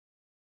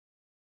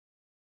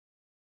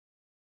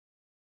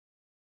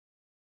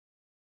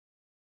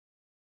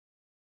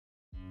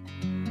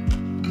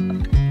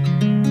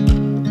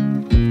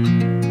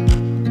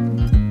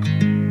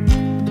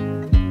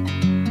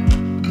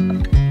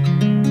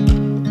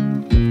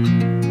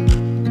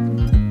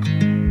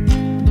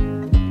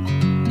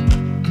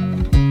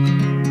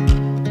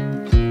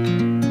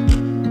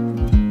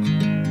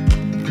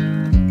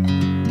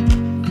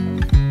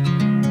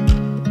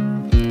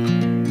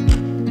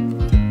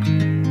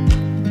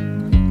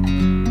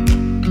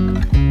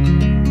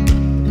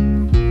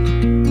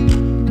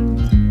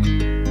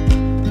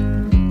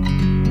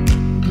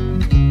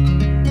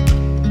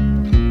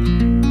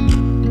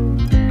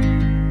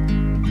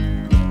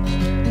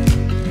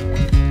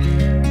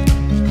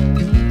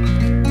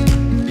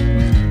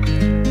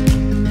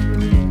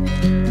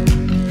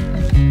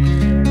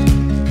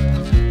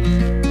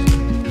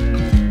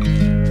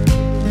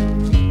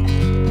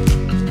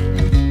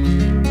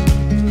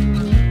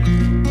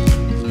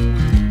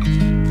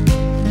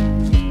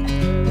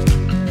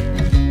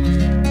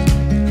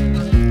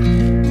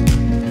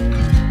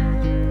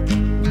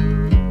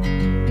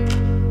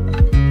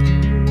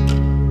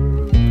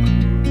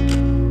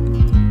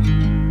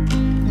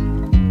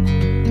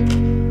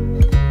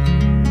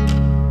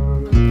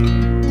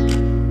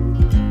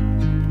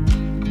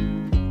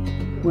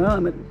Well,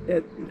 I'm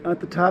at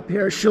the top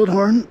here,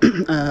 Schilthorn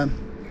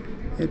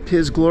at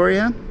Piz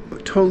Gloria.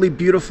 Totally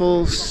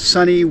beautiful,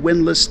 sunny,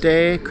 windless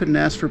day. Couldn't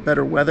ask for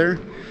better weather.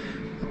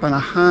 Up on a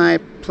high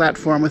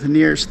platform with a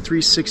near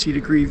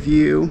 360-degree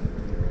view.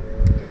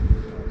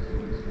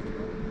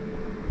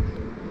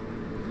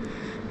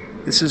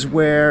 This is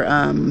where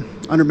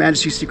Under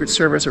Majesty's Secret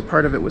Service, or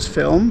part of it, was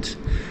filmed.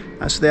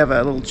 So they have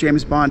a little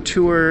James Bond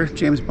tour,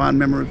 James Bond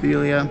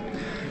memorabilia,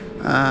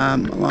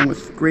 along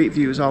with great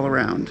views all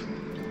around.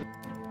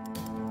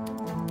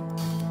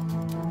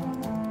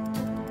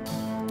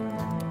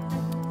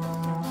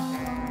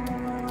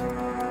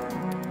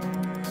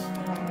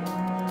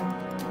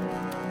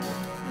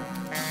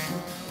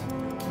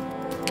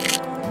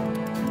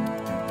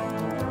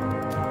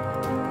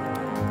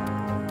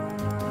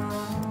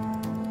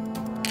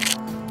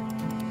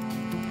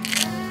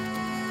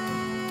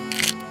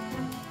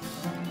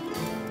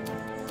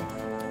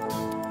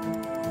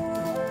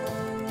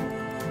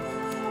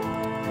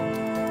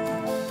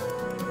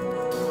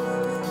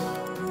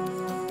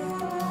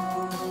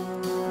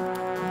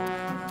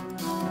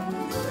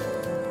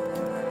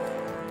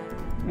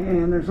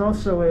 And there's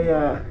also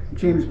a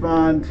James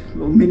Bond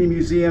little mini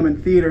museum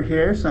and theater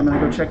here, so I'm going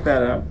to go check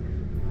that out.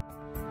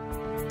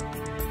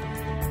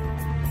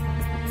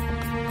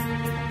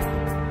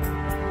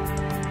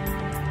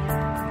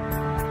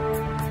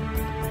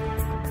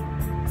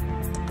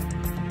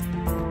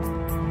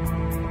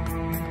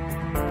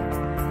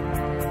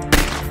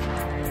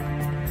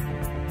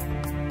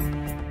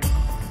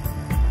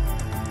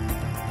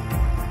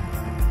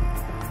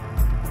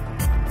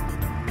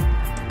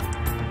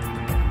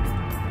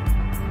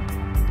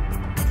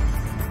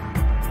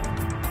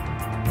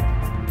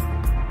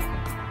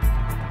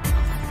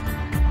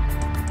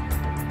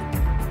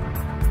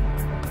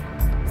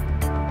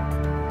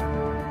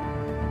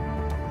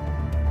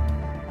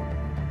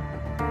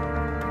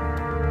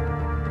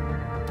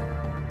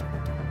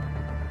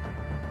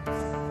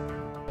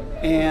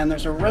 And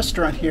there's a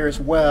restaurant here as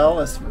well,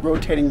 a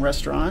rotating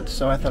restaurant,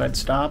 so I thought I'd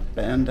stop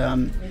and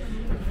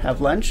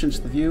have lunch since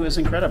the view is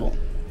incredible.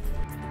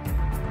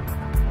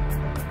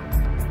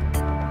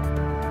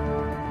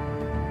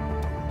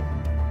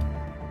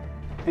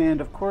 And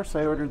of course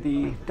I ordered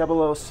the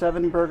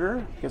 007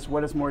 burger, because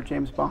what is more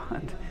James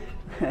Bond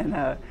than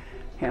a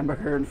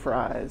hamburger and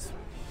fries.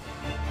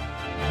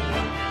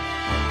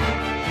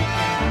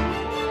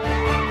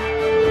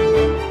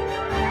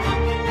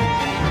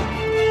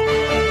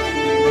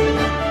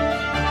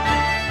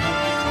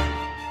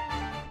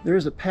 There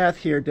is a path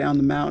here down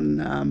the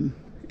mountain.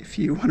 If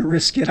you want to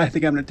risk it, I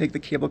think I'm going to take the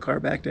cable car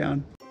back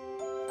down.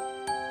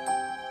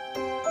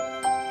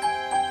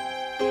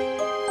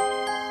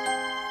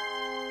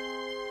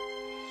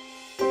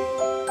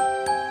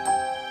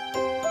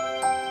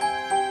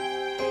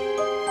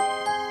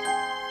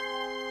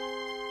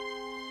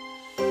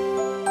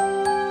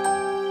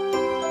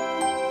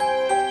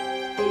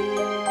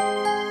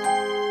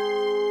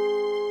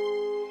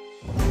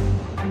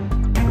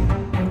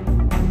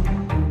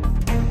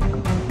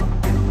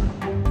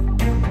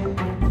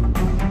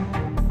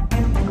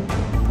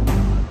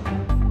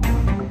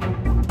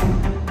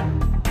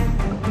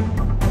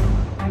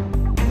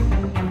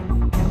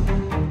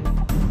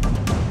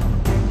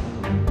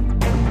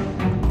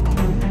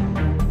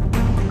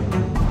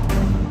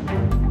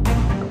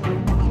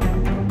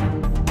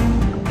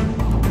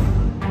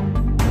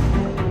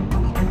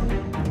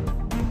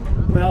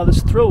 Well,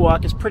 this thrill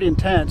walk is pretty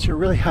intense. You're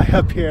really high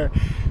up here,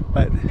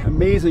 but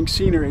amazing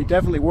scenery.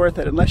 Definitely worth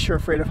it. Unless you're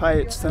afraid of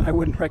heights, then I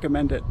wouldn't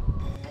recommend it.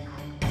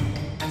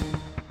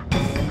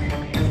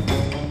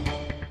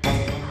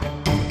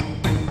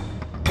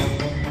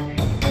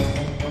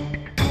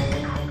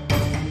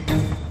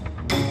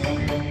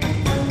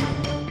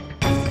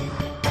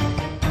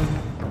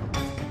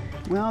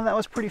 Well, that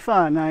was pretty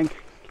fun. I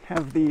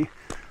have the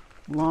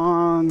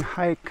long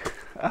hike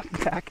up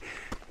and back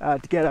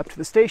to get up to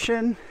the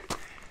station.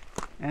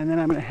 And then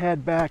I'm going to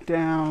head back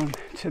down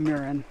to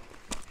Mürren.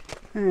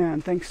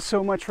 And thanks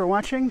so much for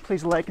watching.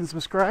 Please like and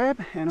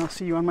subscribe, and I'll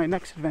see you on my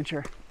next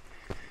adventure.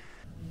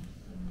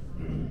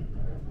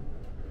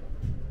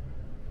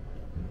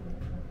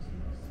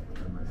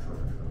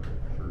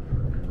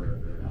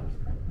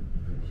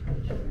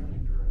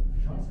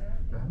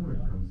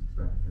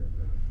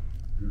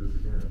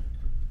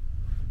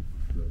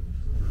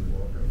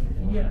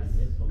 Yes.